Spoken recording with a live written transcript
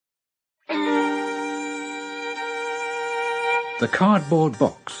The Cardboard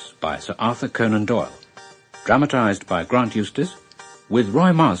Box by Sir Arthur Conan Doyle, dramatised by Grant Eustace, with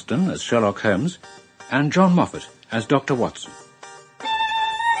Roy Marsden as Sherlock Holmes and John Moffatt as Dr. Watson.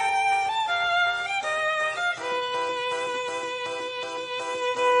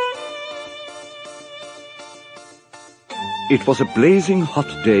 It was a blazing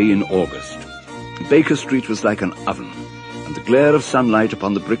hot day in August. Baker Street was like an oven, and the glare of sunlight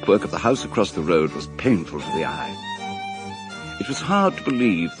upon the brickwork of the house across the road was painful to the eye. It was hard to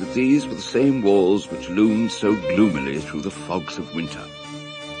believe that these were the same walls which loomed so gloomily through the fogs of winter.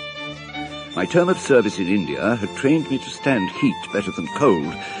 My term of service in India had trained me to stand heat better than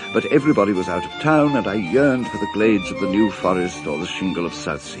cold, but everybody was out of town, and I yearned for the glades of the New Forest or the shingle of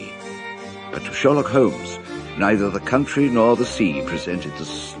Southsea. But to Sherlock Holmes, neither the country nor the sea presented the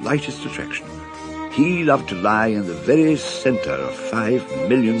slightest attraction. He loved to lie in the very centre of 5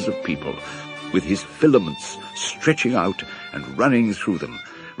 millions of people, with his filaments stretching out and running through them,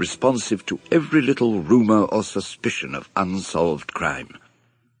 responsive to every little rumour or suspicion of unsolved crime.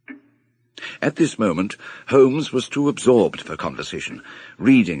 At this moment, Holmes was too absorbed for conversation,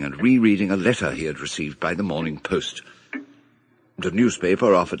 reading and rereading a letter he had received by the Morning Post. The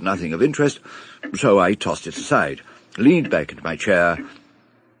newspaper offered nothing of interest, so I tossed it aside, leaned back into my chair,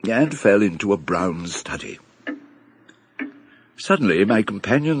 and fell into a brown study. Suddenly, my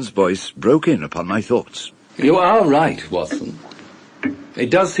companion's voice broke in upon my thoughts. You are right, Watson. It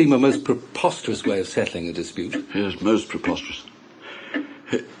does seem a most preposterous way of settling a dispute. Yes, most preposterous.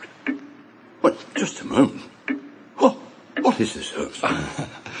 What? Just a moment. What is this, Holmes?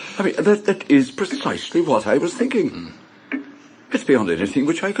 I mean, that is precisely what I was thinking. It's beyond anything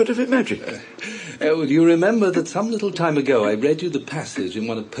which I could have imagined. Do you remember that some little time ago I read you the passage in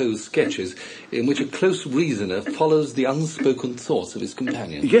one of Poe's sketches in which a close reasoner follows the unspoken thoughts of his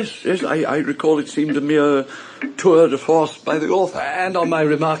companion? Yes, I recall it seemed a mere tour de force by the author. And on my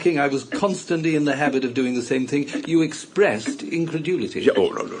remarking I was constantly in the habit of doing the same thing, you expressed incredulity. Yeah,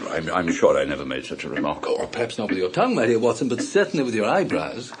 no, I'm sure I never made such a remark. Or perhaps not with your tongue, my dear Watson, but certainly with your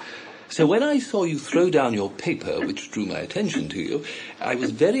eyebrows. So when I saw you throw down your paper, which drew my attention to you, I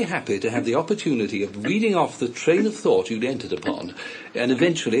was very happy to have the opportunity of reading off the train of thought you'd entered upon, and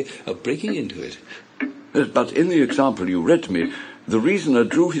eventually of breaking into it. But in the example you read to me, the reasoner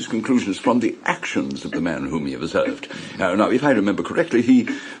drew his conclusions from the actions of the man whom he observed. Now, if I remember correctly, he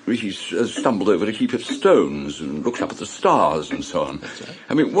stumbled over a heap of stones and looked up at the stars and so on. That's right.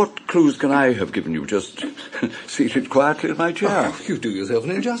 I mean, what clues can I have given you just seated quietly in my chair? Oh, you do yourself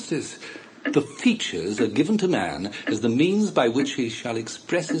an injustice. The features are given to man as the means by which he shall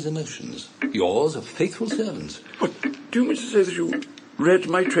express his emotions. Yours are faithful servants. What, do you mean to say that you read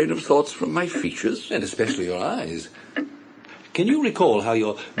my train of thoughts from my features? And especially your eyes. Can you recall how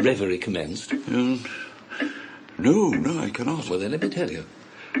your reverie commenced? No, I cannot. Well, then let me tell you.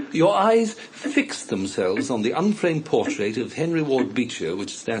 Your eyes fixed themselves on the unframed portrait of Henry Ward Beecher,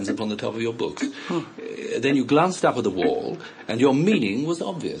 which stands upon the top of your books. Then you glanced up at the wall, and your meaning was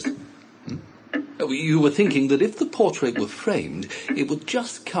obvious. You were thinking that if the portrait were framed, it would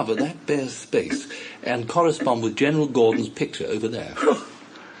just cover that bare space and correspond with General Gordon's picture over there.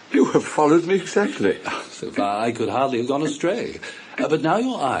 You have followed me exactly. So far, I could hardly have gone astray. But now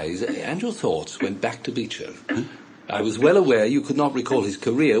your eyes and your thoughts went back to Beecher. I was well aware you could not recall his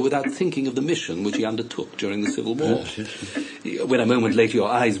career without thinking of the mission which he undertook during the Civil War. Yes. When a moment later your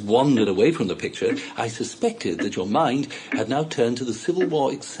eyes wandered away from the picture, I suspected that your mind had now turned to the Civil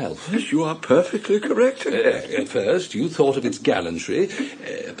War itself. Yes, you are perfectly correct. At first, you thought of its gallantry,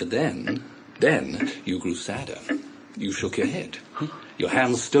 but then you grew sadder. You shook your head. Your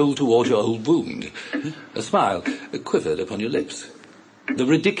hand stole towards your old wound. A smile quivered upon your lips. The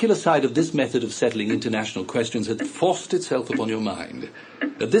ridiculous side of this method of settling international questions had forced itself upon your mind.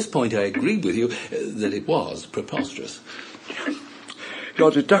 At this point, I agreed with you that it was preposterous.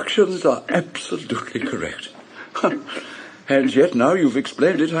 Your deductions are absolutely correct. And yet, now you've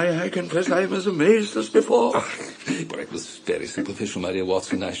explained it, I confess I am as amazed as before. Well, it was very superficial, my dear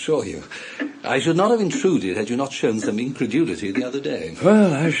Watson, I assure you. I should not have intruded had you not shown some incredulity the other day.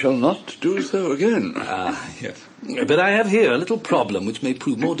 Well, I shall not do so again. Yes. But I have here a little problem which may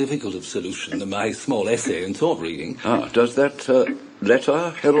prove more difficult of solution than my small essay in thought reading. Does that letter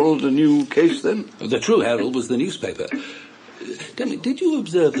herald a new case, then? The true herald was the newspaper. Tell me, did you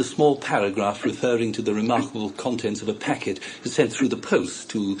observe the small paragraph referring to the remarkable contents of a packet sent through the post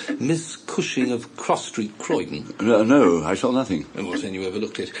to Miss Cushing of Cross Street, Croydon? No, I saw nothing. Well, then you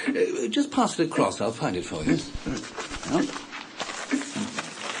overlooked it. Just pass it across, I'll find it for you. Yes.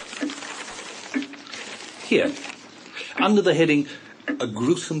 Here, under the heading, A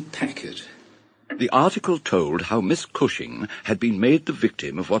gruesome packet. The article told how Miss Cushing had been made the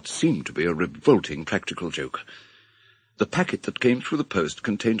victim of what seemed to be a revolting practical joke. The packet that came through the post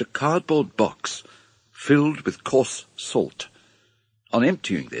contained a cardboard box filled with coarse salt. On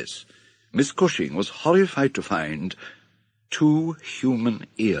emptying this, Miss Cushing was horrified to find 2 human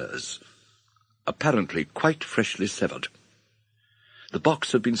ears, apparently quite freshly severed. The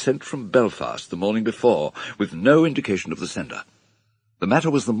box had been sent from Belfast the morning before, with no indication of the sender. The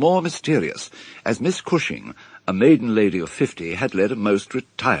matter was the more mysterious, as Miss Cushing, a maiden lady of 50, had led a most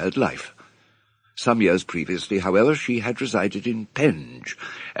retired life. Some years previously, however, she had resided in Penge,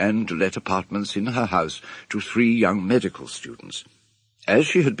 and let apartments in her house to 3 young medical students. As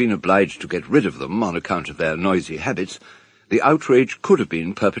she had been obliged to get rid of them on account of their noisy habits, the outrage could have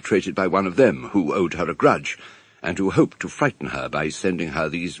been perpetrated by one of them who owed her a grudge, and who hoped to frighten her by sending her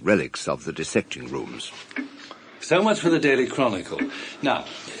these relics of the dissecting rooms. So much for the Daily Chronicle. Now,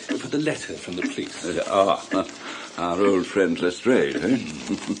 for the letter from the police. Our old friend Lestrade, eh?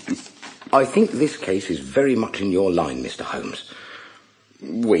 I think this case is very much in your line, Mr. Holmes.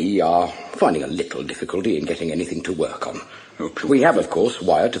 We are finding a little difficulty in getting anything to work on. We have, of course,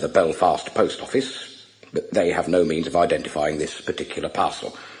 wired to the Belfast Post Office, but they have no means of identifying this particular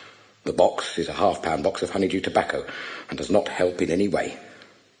parcel. The box is a £half-pound box of honeydew tobacco and does not help in any way.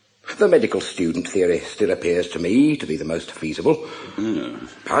 The medical student theory still appears to me to be the most feasible.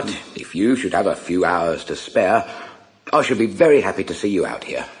 But if you should have a few hours to spare, I should be very happy to see you out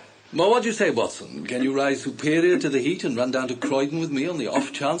here. Well, what do you say, Watson? Can you rise superior to the heat and run down to Croydon with me on the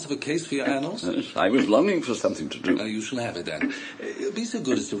off chance of a case for your annals? Yes, I was longing for something to do. You shall have it, then. Be so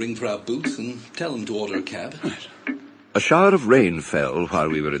good as to ring for our boots and tell them to order a cab. Right. A shower of rain fell while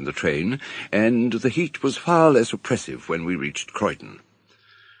we were in the train, and the heat was far less oppressive when we reached Croydon.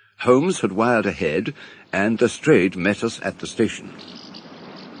 Holmes had wired ahead, and Lestrade met us at the station.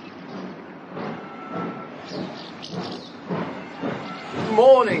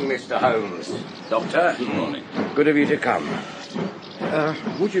 Morning, Mr. Holmes. Doctor, good morning. Good of you to come.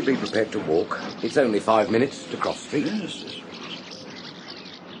 Would you be prepared to walk? It's only 5 minutes to Cross Street. Yes.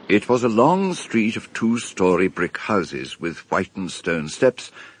 It was a long street of 2-story brick houses with whitened stone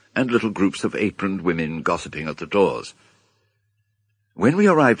steps and little groups of aproned women gossiping at the doors. When we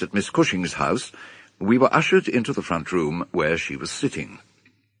arrived at Miss Cushing's house, we were ushered into the front room where she was sitting.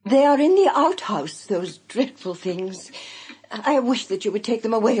 They are in the outhouse, those dreadful things. I wish that you would take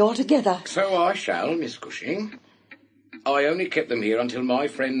them away altogether. So I shall, Miss Cushing. I only kept them here until my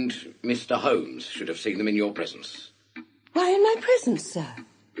friend Mr. Holmes should have seen them in your presence. Why in my presence, sir?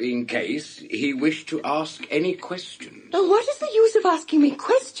 In case he wished to ask any questions. Oh, what is the use of asking me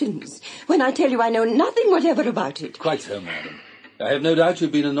questions when I tell you I know nothing whatever about it? Quite so, madam. I have no doubt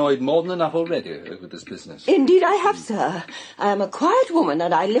you've been annoyed more than enough already over this business. Indeed I have, sir. I am a quiet woman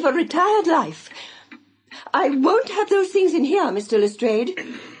and I live a retired life. I won't have those things in here, Mr. Lestrade.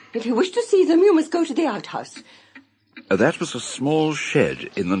 If you wish to see them, you must go to the outhouse. That was a small shed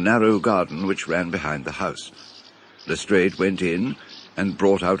in the narrow garden which ran behind the house. Lestrade went in and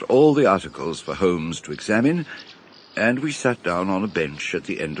brought out all the articles for Holmes to examine, and we sat down on a bench at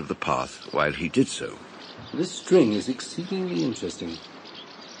the end of the path while he did so. This string is exceedingly interesting.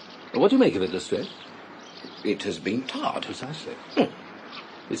 What do you make of it, Lestrade? It has been tarred. Precisely.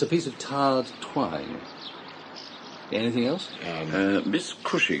 It's a piece of tarred twine. Anything else? Miss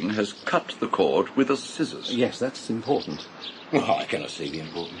Cushing has cut the cord with a scissors. Yes, that's important. Well, I cannot see the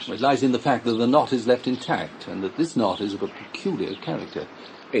importance. It lies in the fact that the knot is left intact, and that this knot is of a peculiar character.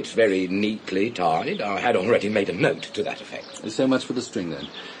 It's very neatly tied. I had already made a note to that effect. So much for the string, then.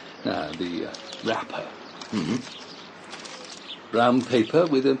 Now, the wrapper. Brown paper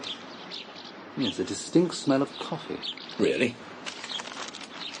with a distinct smell of coffee. Really?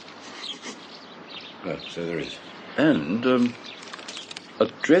 Oh, so there is. And a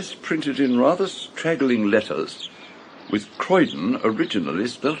dress printed in rather straggling letters, with Croydon originally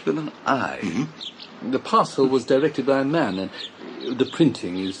spelt with an I. The parcel was directed by a man, and the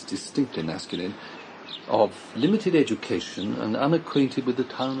printing is distinctly masculine, of limited education and unacquainted with the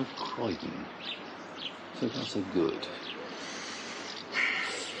town of Croydon. So far, so good.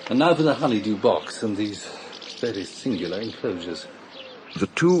 And now for the honeydew box and these very singular enclosures. The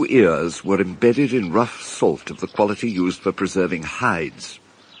 2 ears were embedded in rough salt of the quality used for preserving hides.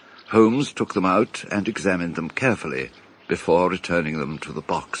 Holmes took them out and examined them carefully before returning them to the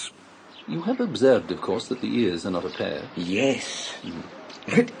box. You have observed, of course, that the ears are not a pair. Yes.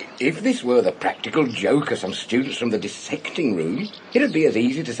 But if this were the practical joke of some students from the dissecting room, it would be as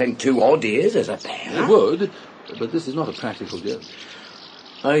easy to send 2 odd ears as a pair. It would, but this is not a practical joke.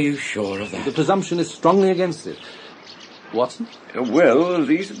 Are you sure of that? The presumption is strongly against it. Watson? Well,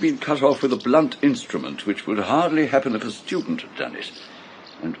 these have been cut off with a blunt instrument, which would hardly happen if a student had done it.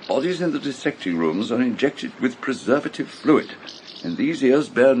 And bodies in the dissecting rooms are injected with preservative fluid, and these ears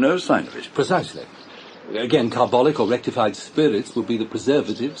bear no sign of it. Precisely. Again, carbolic or rectified spirits would be the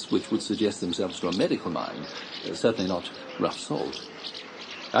preservatives which would suggest themselves to a medical mind, certainly not rough salt.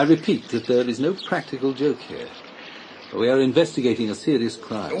 I repeat that there is no practical joke here. We are investigating a serious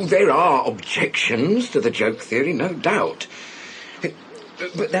crime. There are objections to the joke theory, no doubt.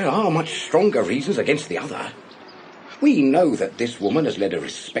 But there are much stronger reasons against the other. We know that this woman has led a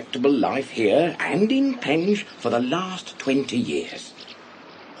respectable life here and in Penge for the last 20 years.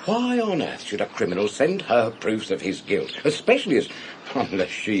 Why on earth should a criminal send her proofs of his guilt, especially as, unless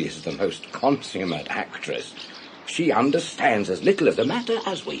she is the most consummate actress, she understands as little of the matter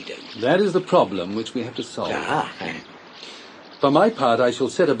as we do? That is the problem which we have to solve. Ah. For my part, I shall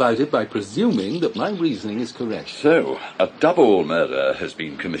set about it by presuming that my reasoning is correct. So, a double murder has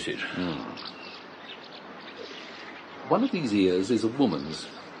been committed. One of these ears is a woman's,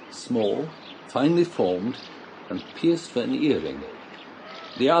 small, finely formed, and pierced for an earring.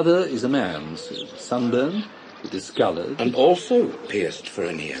 The other is a man's, sunburned, discoloured, And also pierced for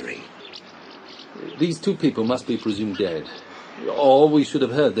an earring. These two people must be presumed dead, or we should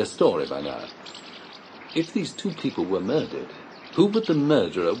have heard their story by now. If these two people were murdered, who but the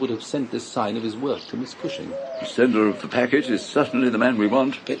murderer would have sent this sign of his work to Miss Cushing? The sender of the packet is certainly the man we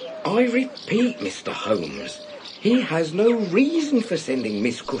want. But I repeat, Mr. Holmes, he has no reason for sending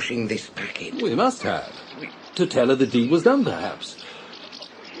Miss Cushing this packet. We must have. To tell her the deed was done, perhaps.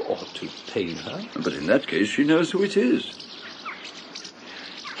 Or to pain her. But in that case, she knows who it is.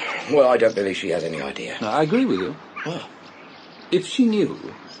 Well, I don't believe she has any idea. Now, I agree with you. Oh. If she knew,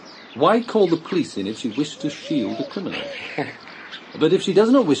 why call the police in if she wished to shield the criminal? But if she does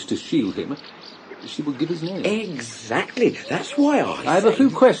not wish to shield him, she will give his name. Exactly. That's why I have a few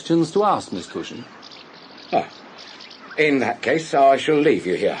questions to ask, Miss Cushing. Oh. In that case, I shall leave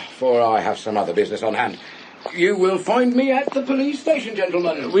you here, for I have some other business on hand. You will find me at the police station,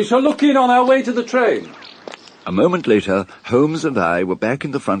 gentlemen. We shall look in on our way to the train. A moment later, Holmes and I were back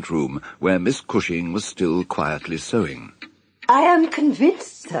in the front room, where Miss Cushing was still quietly sewing. I am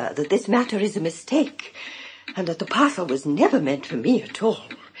convinced, sir, that this matter is a mistake, and that the parcel was never meant for me at all.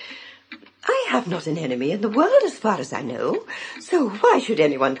 I have not an enemy in the world, as far as I know, so why should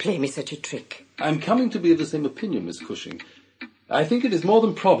anyone play me such a trick? I'm coming to be of the same opinion, Miss Cushing. I think it is more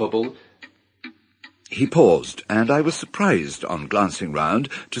than probable... He paused, and I was surprised, on glancing round,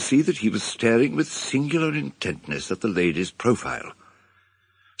 to see that he was staring with singular intentness at the lady's profile.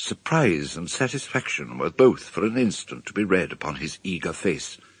 Surprise and satisfaction were both for an instant to be read upon his eager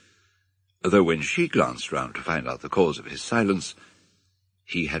face, though when she glanced round to find out the cause of his silence,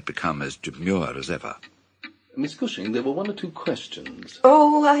 he had become as demure as ever. Miss Cushing, there were one or two questions.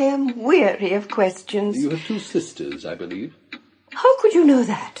 Oh, I am weary of questions. You have two sisters, I believe. How could you know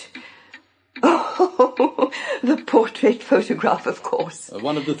that? Oh, the portrait photograph, of course.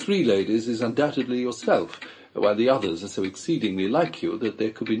 One of the three ladies is undoubtedly yourself, while the others are so exceedingly like you that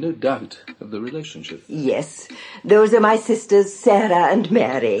there could be no doubt of the relationship. Yes, those are my sisters, Sarah and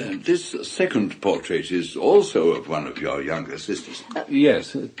Mary. This second portrait is also of one of your younger sisters.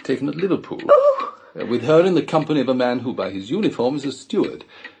 Yes, taken at Liverpool. Oh! With her in the company of a man who, by his uniform, is a steward.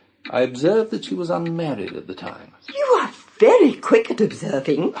 I observed that she was unmarried at the time. You are very quick at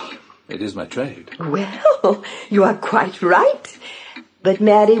observing. It is my trade. Well, you are quite right. But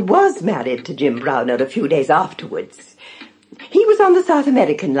Mary was married to Jim Browner a few days afterwards. He was on the South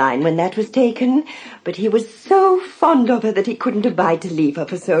American line when that was taken, but he was so fond of her that he couldn't abide to leave her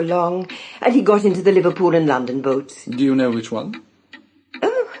for so long, and he got into the Liverpool and London boats. Do you know which one?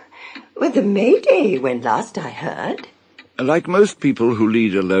 Oh, well, the Mayday, when last I heard. Like most people who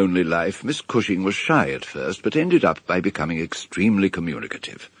lead a lonely life, Miss Cushing was shy at first, but ended up by becoming extremely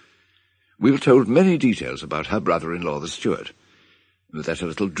communicative. We were told many details about her brother-in-law, the steward, that a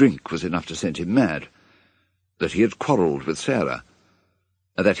little drink was enough to send him mad, that he had quarrelled with Sarah,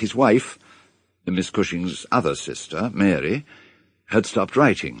 that his wife, Miss Cushing's other sister, Mary, had stopped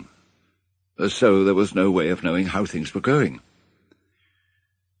writing, so there was no way of knowing how things were going.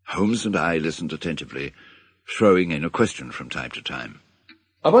 Holmes and I listened attentively, throwing in a question from time to time.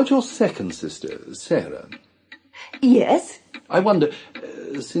 About your second sister, Sarah. Yes? I wonder,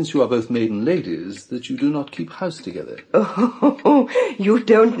 since you are both maiden ladies, that you do not keep house together. Oh, you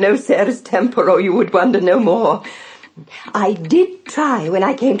don't know Sarah's temper, or you would wonder no more. I did try when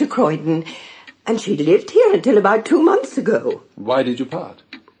I came to Croydon, and she lived here until about 2 months ago. Why did you part?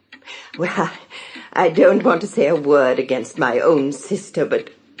 Well, I don't want to say a word against my own sister, but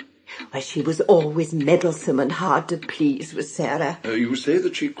Why, she was always meddlesome and hard to please with Sarah. You say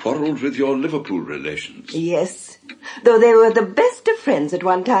that she quarrelled with your Liverpool relations? Yes, though they were the best of friends at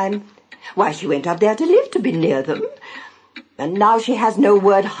one time. Why, she went up there to live to be near them. And now she has no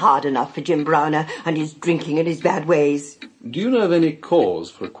word hard enough for Jim Browner and his drinking and his bad ways. Do you know of any cause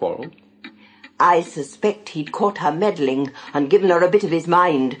for a quarrel? I suspect he'd caught her meddling and given her a bit of his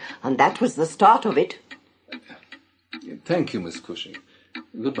mind, and that was the start of it. Thank you, Miss Cushing.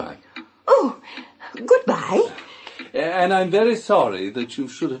 Goodbye. Oh, goodbye. And I'm very sorry that you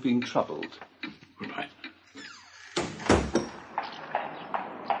should have been troubled. Goodbye.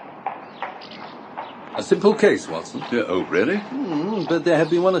 A simple case, Watson. Oh, really? But there have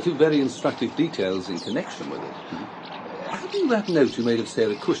been one or two very instructive details in connection with it. Have you that note you made of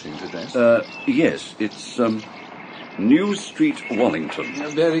Sarah Cushing's address? Yes, it's, New Street, Wallington.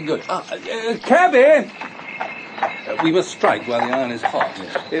 Very good. Cabby! We must strike while the iron is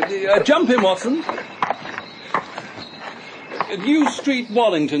hot. Jump in, Watson. New Street,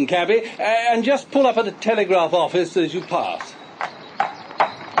 Wallington, cabby, and just pull up at the telegraph office as you pass.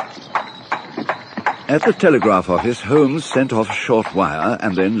 At the telegraph office, Holmes sent off a short wire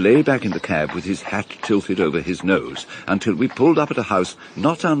and then lay back in the cab with his hat tilted over his nose until we pulled up at a house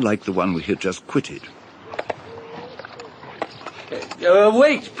not unlike the one we had just quitted.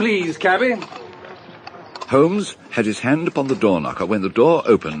 Wait, please, cabby. Holmes had his hand upon the door knocker when the door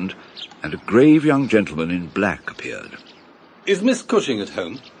opened and a grave young gentleman in black appeared. Is Miss Cushing at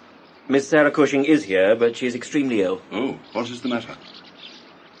home? Miss Sarah Cushing is here, but she is extremely ill. Oh, what is the matter?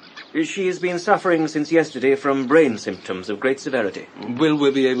 She has been suffering since yesterday from brain symptoms of great severity. Will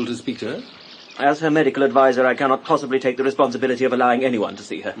we be able to speak to her? As her medical advisor, I cannot possibly take the responsibility of allowing anyone to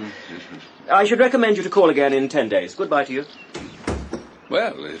see her. I should recommend you to call again in 10 days. Goodbye to you.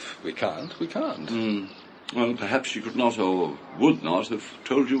 Well, if we can't, we can't. Well, perhaps she could not or would not have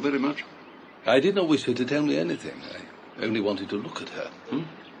told you very much. I did not wish her to tell me anything. I only wanted to look at her.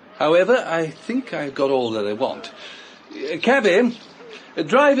 However, I think I've got all that I want. Cabby,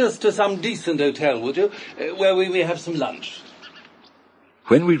 drive us to some decent hotel, would you, where we may have some lunch.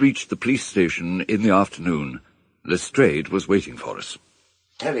 When we reached the police station in the afternoon, Lestrade was waiting for us.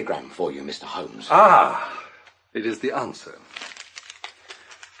 Telegram for you, Mr. Holmes. Ah, it is the answer.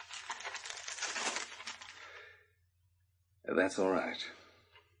 That's all right.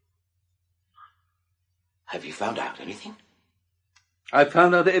 Have you found out anything? I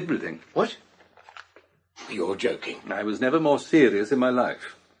found out everything. What? You're joking. I was never more serious in my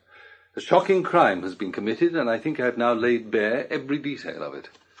life. A shocking crime has been committed, and I think I have now laid bare every detail of it.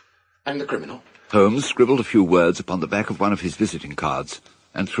 And the criminal? Holmes scribbled a few words upon the back of one of his visiting cards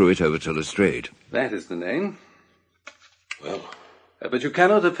and threw it over to Lestrade. That is the name. Well, But you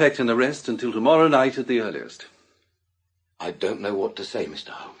cannot effect an arrest until tomorrow night at the earliest. I don't know what to say, Mr.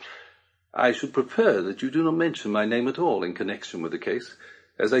 Holmes. I should prefer that you do not mention my name at all in connection with the case,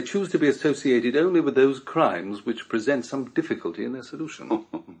 as I choose to be associated only with those crimes which present some difficulty in their solution.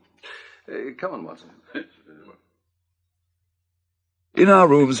 Come on, Watson. In our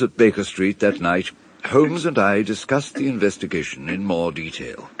rooms at Baker Street that night, Holmes and I discussed the investigation in more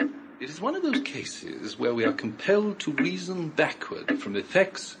detail. It is one of those cases where we are compelled to reason backward from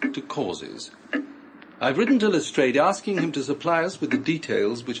effects to causes. I've written to Lestrade asking him to supply us with the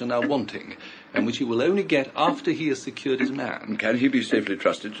details which are now wanting, and which he will only get after he has secured his man. Can he be safely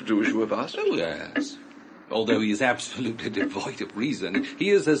trusted to do as you have asked? Oh, yes. Although he is absolutely devoid of reason, he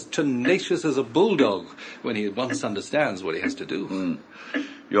is as tenacious as a bulldog when he once understands what he has to do.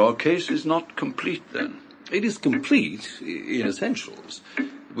 Your case is not complete, then? It is complete in essentials.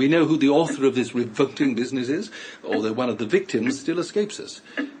 We know who the author of this revolting business is, although one of the victims still escapes us.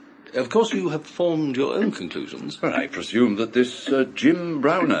 Of course, you have formed your own conclusions. Well, I presume that this Jim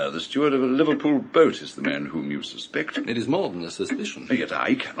Browner, the steward of a Liverpool boat, is the man whom you suspect. It is more than a suspicion. Yet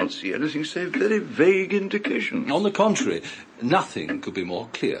I cannot see anything save very vague indications. On the contrary, nothing could be more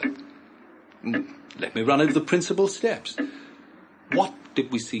clear. Let me run over the principal steps. What did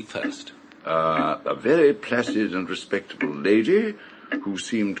we see first? A very placid and respectable lady who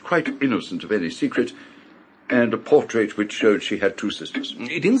seemed quite innocent of any secret, and a portrait which showed she had two sisters.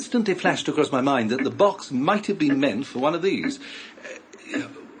 It instantly flashed across my mind that the box might have been meant for one of these.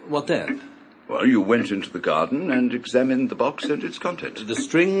 What then? Well, you went into the garden and examined the box and its contents. The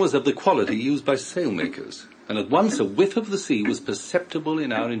string was of the quality used by sailmakers, and at once a whiff of the sea was perceptible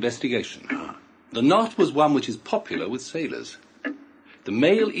in our investigation. The knot was one which is popular with sailors. The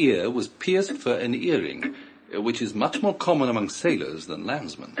male ear was pierced for an earring, which is much more common among sailors than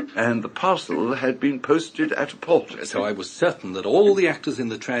landsmen. And the parcel had been posted at a port. So I was certain that all the actors in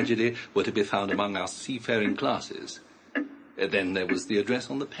the tragedy were to be found among our seafaring classes. Then there was the address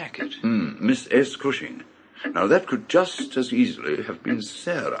on the packet. Miss S. Cushing. Now, that could just as easily have been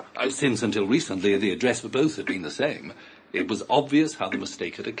Sarah. Since until recently the address for both had been the same, it was obvious how the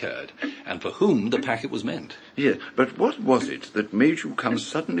mistake had occurred, and for whom the packet was meant. Yeah, but what was it that made you come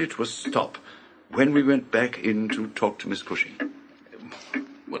suddenly to a stop when we went back in to talk to Miss Cushing?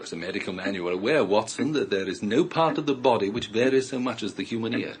 Well, as a medical man, you are aware, Watson, that there is no part of the body which varies so much as the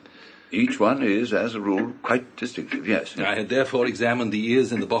human ear. Each one is, as a rule, quite distinctive, yes. I had therefore examined the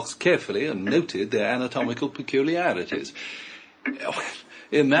ears in the box carefully and noted their anatomical peculiarities.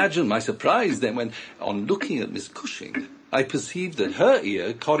 Imagine my surprise then when, on looking at Miss Cushing, I perceived that her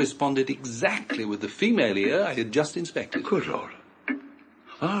ear corresponded exactly with the female ear I had just inspected. Good Lord.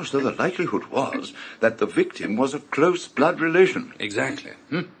 Ah, so the likelihood was that the victim was a close blood relation. Exactly.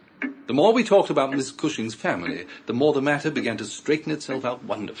 The more we talked about Miss Cushing's family, the more the matter began to straighten itself out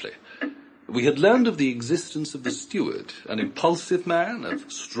wonderfully. We had learned of the existence of the steward, an impulsive man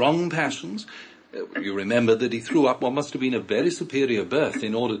of strong passions. You remember that he threw up what must have been a very superior berth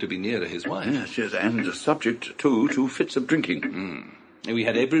in order to be nearer his wife. Yes, and subject, too, to fits of drinking. We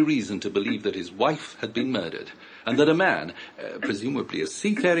had every reason to believe that his wife had been murdered, and that a man, presumably a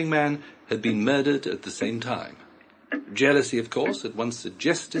seafaring man, had been murdered at the same time. Jealousy, of course, at once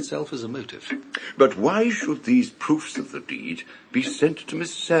suggests itself as a motive. But why should these proofs of the deed be sent to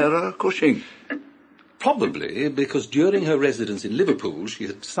Miss Sarah Cushing? Probably because during her residence in Liverpool she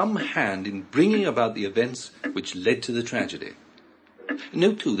had some hand in bringing about the events which led to the tragedy.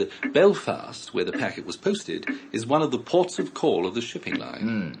 Note, too, that Belfast, where the packet was posted, is one of the ports of call of the shipping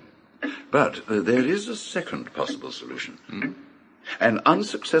line. But there is a second possible solution. An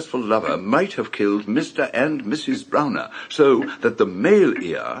unsuccessful lover might have killed Mr. and Mrs. Browner, so that the male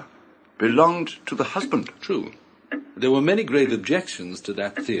ear belonged to the husband. True. There were many grave objections to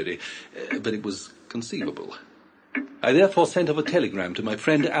that theory, but it was conceivable. I therefore sent off a telegram to my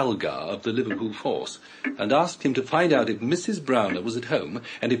friend Algar of the Liverpool force, and asked him to find out if Mrs. Browner was at home,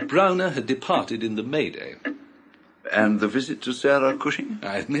 and if Browner had departed in the Mayday. And the visit to Sarah Cushing?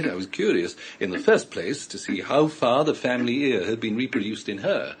 I admit I was curious, in the first place, to see how far the family ear had been reproduced in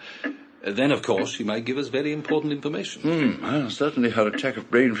her. Then, of course, she might give us very important information. Well, certainly her attack of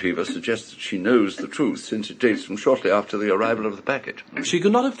brain fever suggests that she knows the truth, since it dates from shortly after the arrival of the packet. She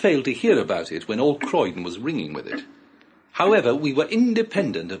could not have failed to hear about it when all Croydon was ringing with it. However, we were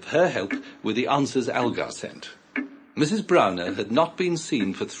independent of her help with the answers Algar sent. Mrs. Browner had not been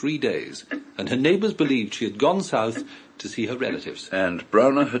seen for 3 days, and her neighbours believed she had gone south to see her relatives. And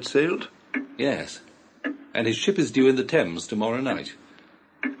Browner had sailed? Yes, and his ship is due in the Thames tomorrow night,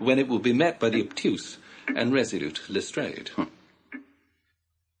 when it will be met by the obtuse and resolute Lestrade.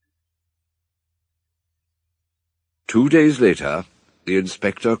 2 days later, the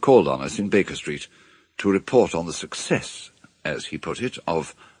inspector called on us in Baker Street to report on the success, as he put it,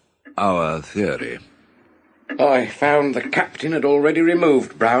 of our theory. I found the captain had already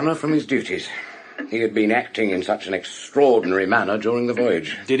removed Browner from his duties. He had been acting in such an extraordinary manner during the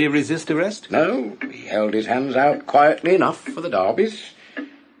voyage. Did he resist arrest? No, he held his hands out quietly enough for the derbies.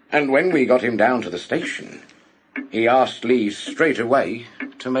 And when we got him down to the station, he asked leave straight away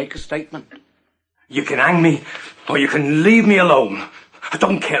to make a statement. You can hang me, or you can leave me alone. I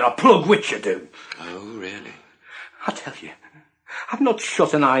don't care a plug which you do. Oh, really? I tell you, I've not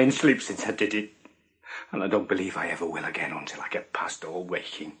shut an eye in sleep since I did it. And I don't believe I ever will again until I get past all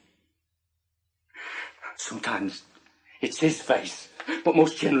waking. Sometimes it's his face, but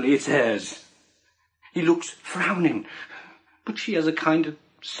most generally it's hers. He looks frowning, but she has a kind of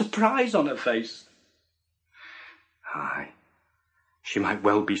surprise on her face. Aye, she might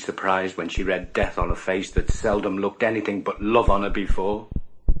well be surprised when she read death on a face that seldom looked anything but love on her before.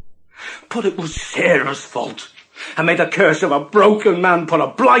 But it was Sarah's fault. I made the curse of a broken man put a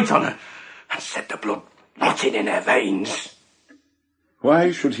blight on her and set the blood rotting in her veins.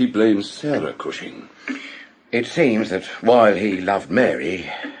 Why should he blame Sarah Cushing? It seems that while he loved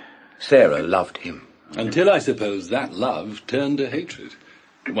Mary, Sarah loved him. Until, I suppose, that love turned to hatred,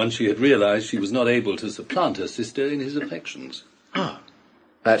 once she had realized she was not able to supplant her sister in his affections. Ah,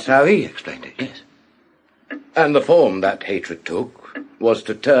 that's how he explained it, yes. And the form that hatred took was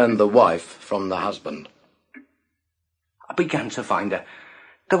to turn the wife from the husband. I began to find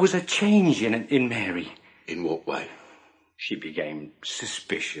there was a change in Mary. In what way? She became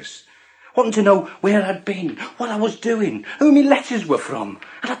suspicious, wanting to know where I'd been, what I was doing, who my letters were from,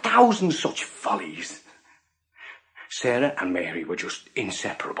 and 1,000 such follies. Sarah and Mary were just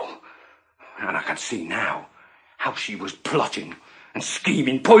inseparable, and I could see now how she was plotting and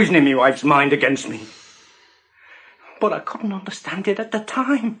scheming, poisoning my wife's mind against me. But I couldn't understand it at the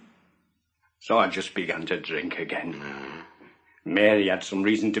time, so I just began to drink again. Mary had some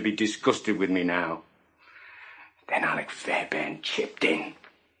reason to be disgusted with me now. Then Alec Fairbairn chipped in.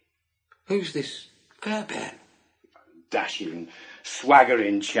 Who's this Fairbairn? Dashing,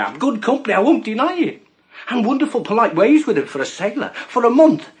 swaggering chap. Good company, I won't deny it. And wonderful polite ways with it for a sailor. For a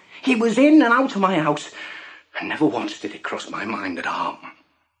month, he was in and out of my house, and never once did it cross my mind that harm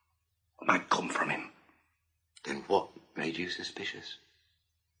might come from him. Then what made you suspicious?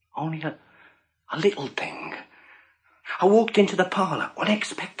 Only a little thing. I walked into the parlour,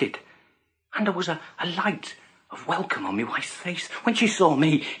 unexpected, and there was a light of welcome on my wife's face. When she saw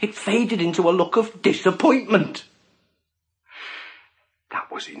me, it faded into a look of disappointment.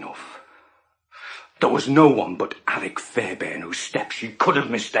 That was enough. There was no one but Alec Fairbairn whose steps she could have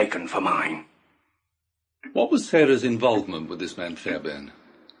mistaken for mine. What was Sarah's involvement with this man Fairbairn?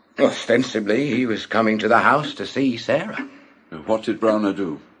 Ostensibly, he was coming to the house to see Sarah. What did Browner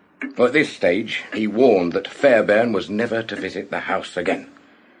do? Well, at this stage, he warned that Fairbairn was never to visit the house again.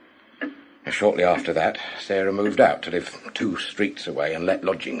 Shortly after that, Sarah moved out to live 2 streets away and let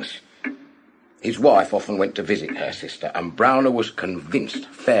lodgings. His wife often went to visit her sister, and Browner was convinced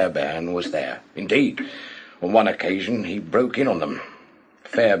Fairbairn was there. Indeed, on one occasion, he broke in on them.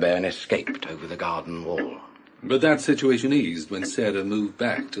 Fairbairn escaped over the garden wall. But that situation eased when Sarah moved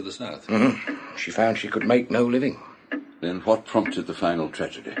back to the south. Mm-hmm. She found she could make no living. Then what prompted the final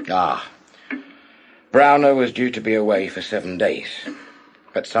tragedy? Browner was due to be away for 7 days,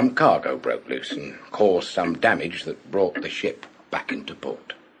 but some cargo broke loose and caused some damage that brought the ship back into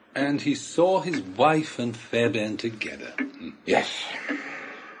port. And he saw his wife and Fairbairn together. Yes.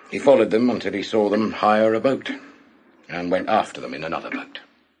 He followed them until he saw them hire a boat, and went after them in another boat.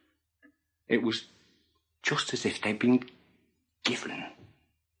 It was just as if they'd been given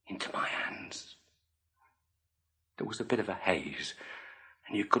into my hands. There was a bit of a haze,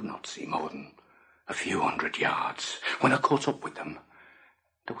 and you could not see more than a few 100 yards. When I caught up with them,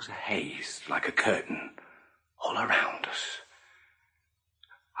 there was a haze like a curtain all around us.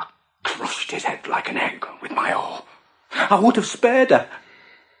 I crushed his head like an egg with my oar. I would have spared her,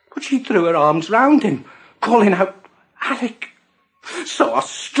 but she threw her arms round him, calling out, "Alec!" So I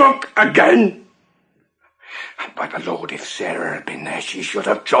struck again. And by the Lord, if Sarah had been there, she should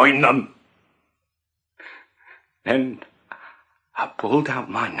have joined them. Then I pulled out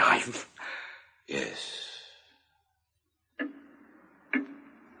my knife. Yes.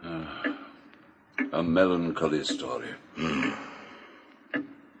 A melancholy story.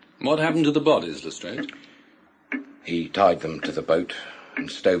 What happened to the bodies, Lestrade? He tied them to the boat and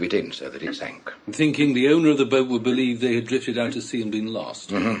stove it in so that it sank. Thinking the owner of the boat would believe they had drifted out to sea and been lost.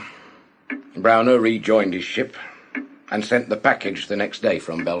 Mm-hmm. Browner rejoined his ship and sent the package the next day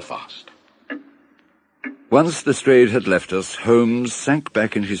from Belfast. Once Lestrade had left us, Holmes sank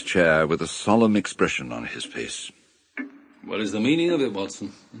back in his chair with a solemn expression on his face. What is the meaning of it,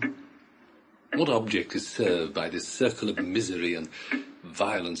 Watson? What object is served by this circle of misery and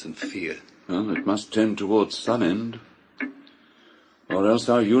violence and fear? Well, it must tend towards some end, or else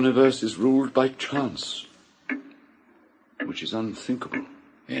our universe is ruled by chance, which is unthinkable.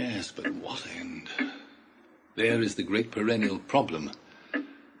 Yes, but what end? There is the great perennial problem.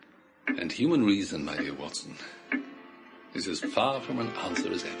 And human reason, my dear Watson, is as far from an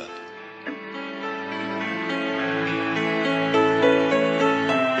answer as ever.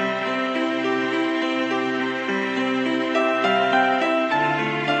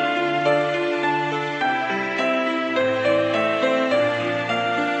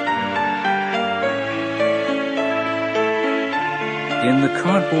 In The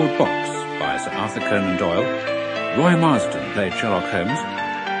Cardboard Box by Sir Arthur Conan Doyle, Roy Marsden played Sherlock Holmes,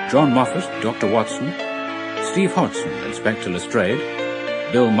 John Moffatt, Dr. Watson, Steve Hodson, Inspector Lestrade,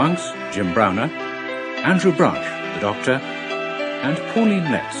 Bill Monks, Jim Browner, Andrew Branch, the Doctor, and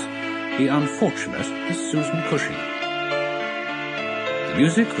Pauline Letts, the unfortunate Miss Susan Cushing. The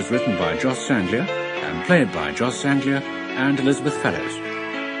music was written by Joss Sanglia and played by Joss Sanglia and Elizabeth Fellows.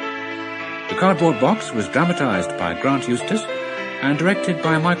 The Cardboard Box was dramatised by Grant Eustace and directed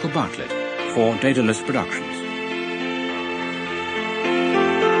by Michael Bartlett for Daedalus Productions.